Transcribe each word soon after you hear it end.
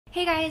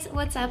Hey guys,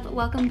 what's up?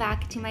 Welcome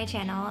back to my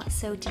channel.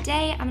 So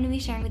today I'm going to be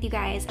sharing with you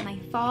guys my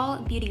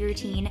fall beauty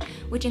routine,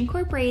 which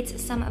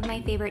incorporates some of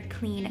my favorite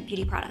clean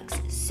beauty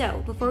products.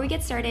 So before we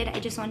get started, I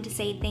just wanted to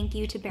say thank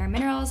you to Bare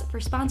Minerals for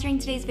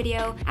sponsoring today's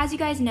video. As you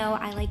guys know,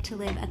 I like to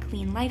live a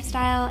clean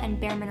lifestyle, and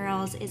Bare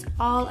Minerals is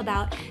all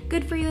about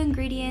good for you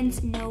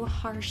ingredients, no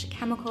harsh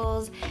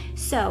chemicals.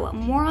 So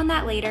more on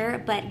that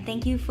later, but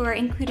thank you for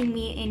including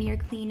me in your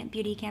clean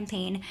beauty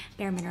campaign,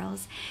 Bare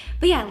Minerals.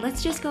 But yeah,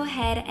 let's just go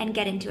ahead and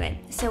get into it.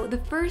 So the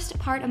first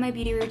part of my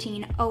beauty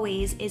routine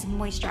always is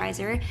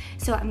moisturizer.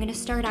 So I'm gonna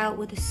start out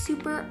with a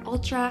super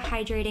ultra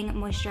hydrating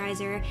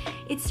moisturizer.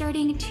 It's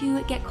starting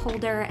to get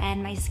colder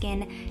and my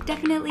skin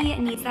definitely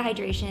needs the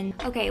hydration.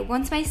 Okay,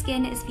 once my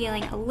skin is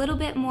feeling a little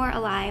bit more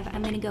alive,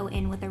 I'm gonna go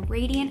in with a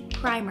radiant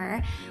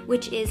primer,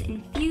 which is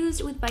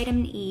infused with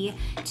vitamin E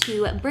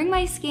to bring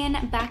my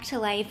skin back to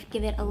life,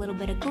 give it a little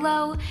bit of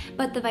glow,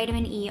 but the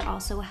vitamin E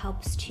also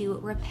helps to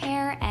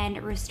repair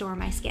and restore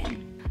my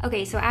skin.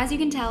 Okay, so as you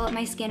can tell,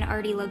 my skin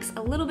already looks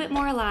a little bit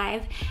more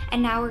alive,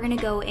 and now we're gonna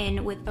go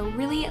in with a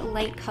really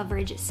light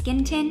coverage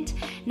skin tint,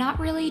 not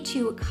really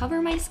to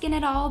cover my skin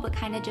at all, but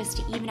kind of just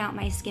to even out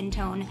my skin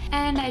tone.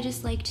 And I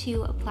just like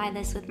to apply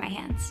this with my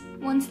hands.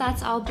 Once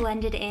that's all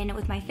blended in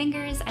with my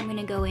fingers, I'm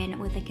gonna go in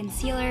with a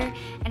concealer,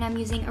 and I'm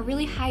using a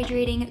really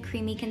hydrating,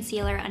 creamy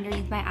concealer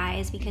underneath my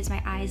eyes because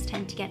my eyes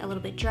tend to get a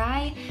little bit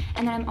dry.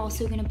 And then I'm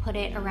also gonna put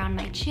it around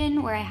my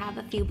chin where I have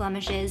a few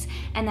blemishes,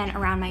 and then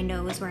around my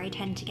nose where I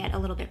tend to get a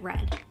little bit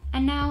red.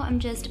 And now I'm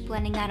just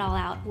blending that all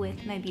out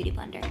with my beauty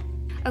blender.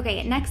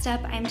 Okay, next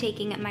up I'm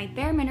taking my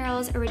Bare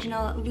Minerals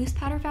Original Loose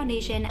Powder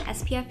Foundation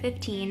SPF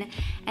 15,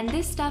 and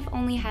this stuff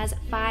only has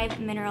 5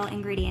 mineral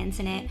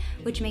ingredients in it,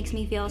 which makes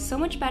me feel so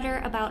much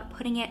better about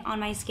putting it on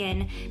my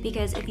skin,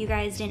 because if you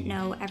guys didn't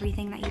know,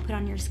 everything that you put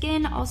on your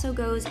skin also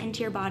goes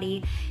into your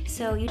body,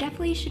 so you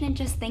definitely shouldn't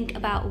just think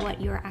about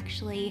what you're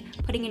actually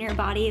putting in your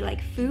body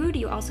like food,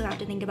 you also have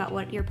to think about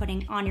what you're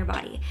putting on your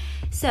body.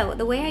 So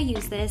the way I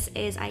use this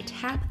is I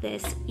tap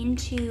this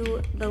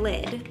into the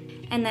lid,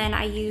 and then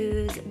I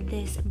use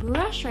this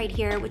brush right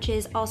here, which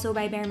is also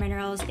by Bare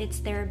Minerals. It's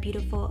their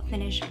beautiful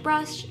finish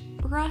brush,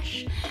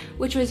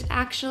 which was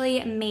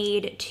actually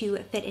made to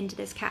fit into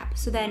this cap.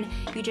 So then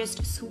you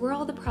just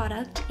swirl the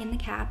product in the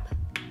cap,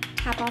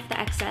 tap off the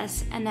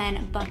excess, and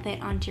then buff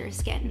it onto your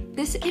skin.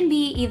 This can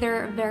be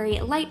either very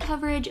light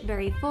coverage,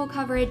 very full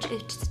coverage.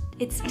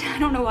 I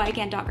don't know why I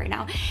can't talk right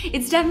now.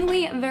 It's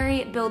definitely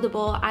very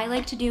buildable. I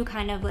like to do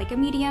kind of like a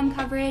medium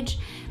coverage,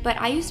 but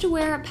I used to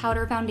wear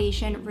powder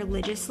foundation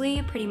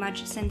religiously pretty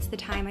much since the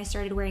time I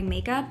started wearing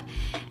makeup.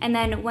 And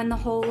then when the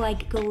whole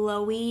like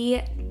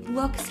glowy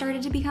look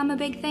started to become a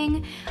big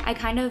thing, I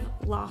kind of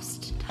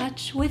lost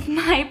touch with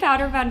my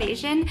powder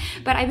foundation,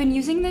 but I've been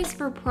using this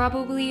for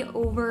probably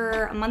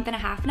over a month and a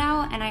half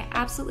now, and I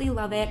absolutely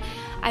love it.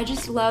 I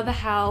just love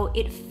how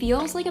it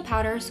feels like a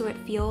powder, so it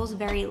feels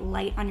very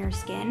light on your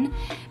skin,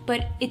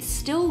 but it's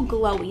still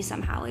glowy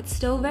somehow. It's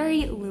still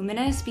very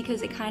luminous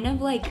because it kind of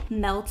like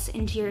melts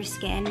into your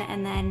skin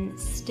and then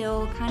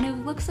still kind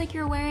of looks like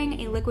you're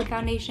wearing a liquid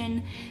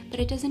foundation, but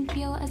it doesn't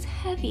feel as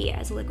heavy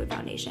as a liquid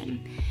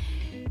foundation.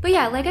 But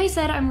yeah, like I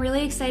said, I'm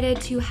really excited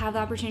to have the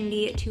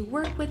opportunity to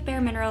work with Bare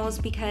Minerals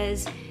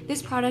because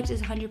this product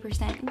is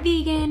 100%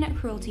 vegan,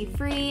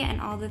 cruelty-free, and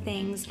all the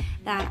things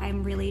that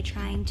I'm really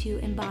trying to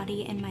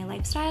embody in my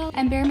lifestyle.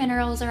 And Bare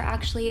Minerals are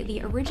actually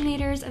the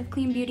originators of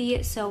clean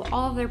beauty, so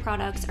all of their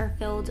products are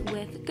filled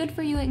with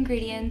good-for-you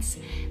ingredients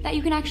that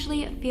you can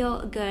actually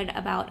feel good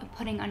about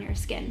putting on your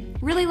skin.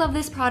 Really love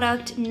this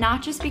product,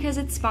 not just because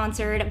it's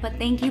sponsored, but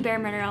thank you Bare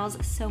Minerals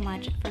so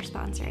much for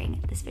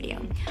sponsoring this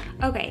video.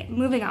 Okay,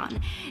 moving on.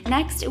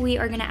 Next, we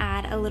are gonna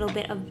add a little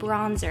bit of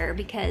bronzer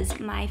because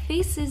my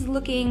face is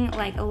looking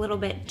like a little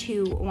bit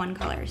too one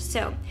color.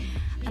 So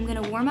I'm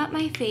gonna warm up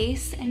my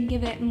face and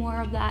give it more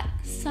of that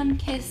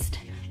sun-kissed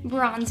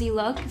bronzy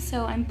look.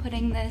 So I'm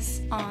putting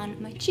this on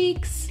my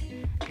cheeks,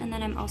 and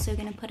then I'm also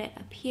gonna put it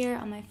up here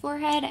on my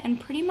forehead and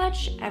pretty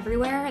much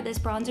everywhere. This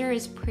bronzer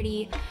is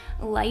pretty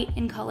light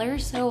in color,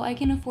 so I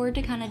can afford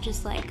to kind of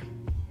just like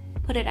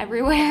put it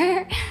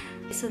everywhere.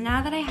 So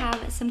now that I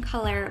have some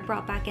color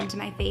brought back into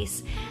my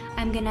face,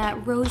 I'm gonna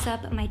rose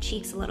up my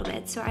cheeks a little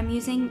bit. So I'm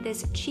using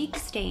this cheek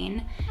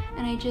stain,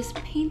 and I just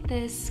paint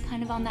this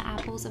kind of on the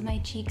apples of my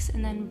cheeks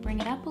and then bring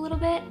it up a little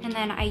bit. And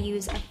then I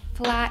use a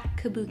flat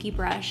kabuki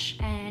brush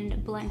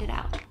and blend it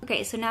out.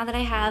 Okay, so now that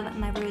I have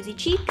my rosy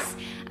cheeks,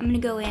 I'm gonna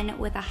go in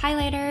with a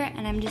highlighter,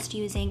 and I'm just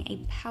using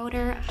a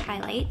powder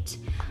highlight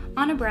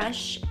on a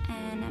brush,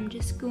 and I'm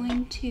just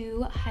going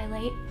to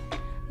highlight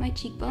my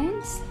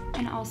cheekbones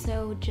and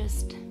also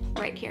just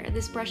right here.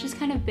 This brush is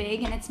kind of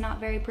big and it's not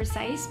very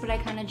precise, but I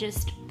kind of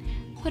just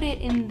put it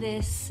in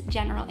this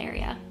general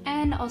area,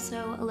 and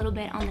also a little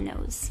bit on the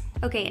nose.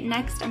 Okay,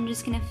 next I'm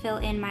just gonna fill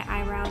in my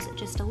eyebrows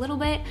just a little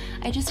bit.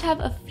 I just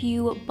have a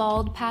few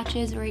bald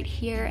patches right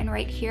here and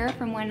right here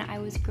from when I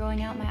was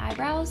growing out my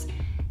eyebrows.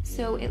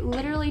 So it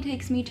literally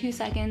takes me 2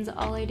 seconds.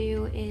 All I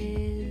do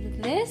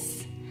is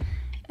this,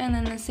 and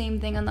then the same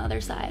thing on the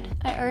other side.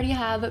 I already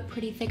have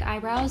pretty thick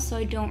eyebrows, so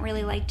I don't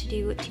really like to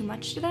do too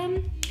much to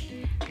them.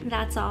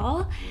 That's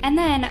all. And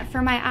then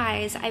for my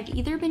eyes, I've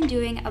either been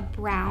doing a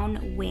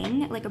brown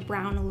wing, like a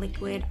brown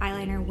liquid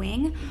eyeliner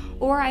wing,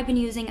 or I've been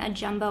using a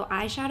jumbo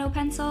eyeshadow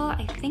pencil.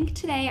 I think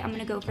today I'm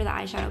gonna go for the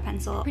eyeshadow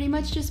pencil. Pretty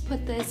much just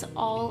put this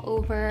all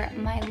over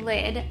my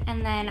lid,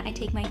 and then I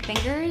take my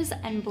fingers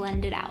and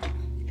blend it out.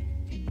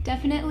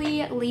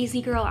 Definitely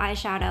lazy girl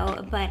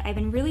eyeshadow, but I've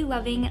been really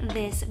loving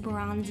this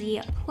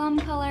bronzy plum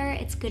color.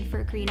 It's good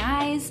for green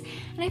eyes,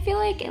 and I feel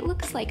like it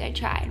looks like I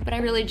tried, but I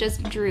really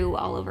just drew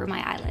all over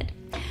my eyelid.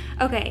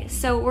 Okay,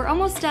 so we're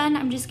almost done.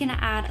 I'm just gonna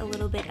add a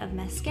little bit of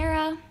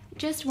mascara,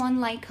 just one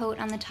light coat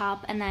on the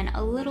top, and then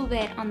a little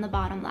bit on the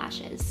bottom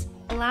lashes.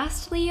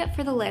 Lastly,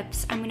 for the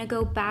lips, I'm gonna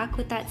go back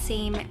with that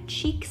same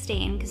cheek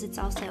stain, because it's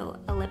also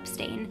a lip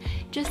stain,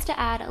 just to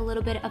add a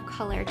little bit of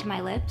color to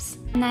my lips.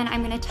 And then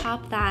I'm gonna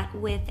top that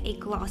with a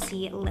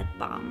glossy lip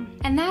balm.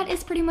 And that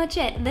is pretty much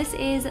it. This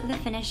is the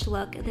finished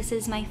look. This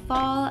is my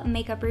fall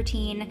makeup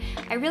routine.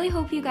 I really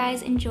hope you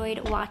guys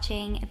enjoyed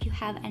watching. If you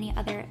have any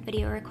other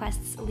video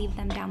requests, leave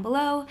them down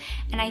below.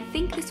 And I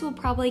think this will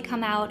probably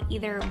come out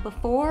either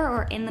before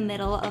or in the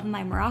middle of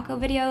my Morocco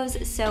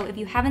videos. So if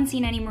you haven't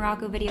seen any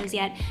Morocco videos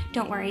yet,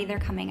 don't worry, they're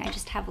coming. I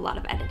just have a lot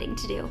of editing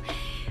to do.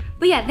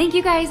 But yeah, thank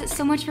you guys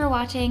so much for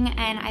watching,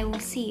 and I will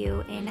see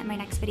you in my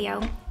next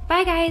video.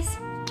 Bye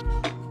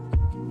guys!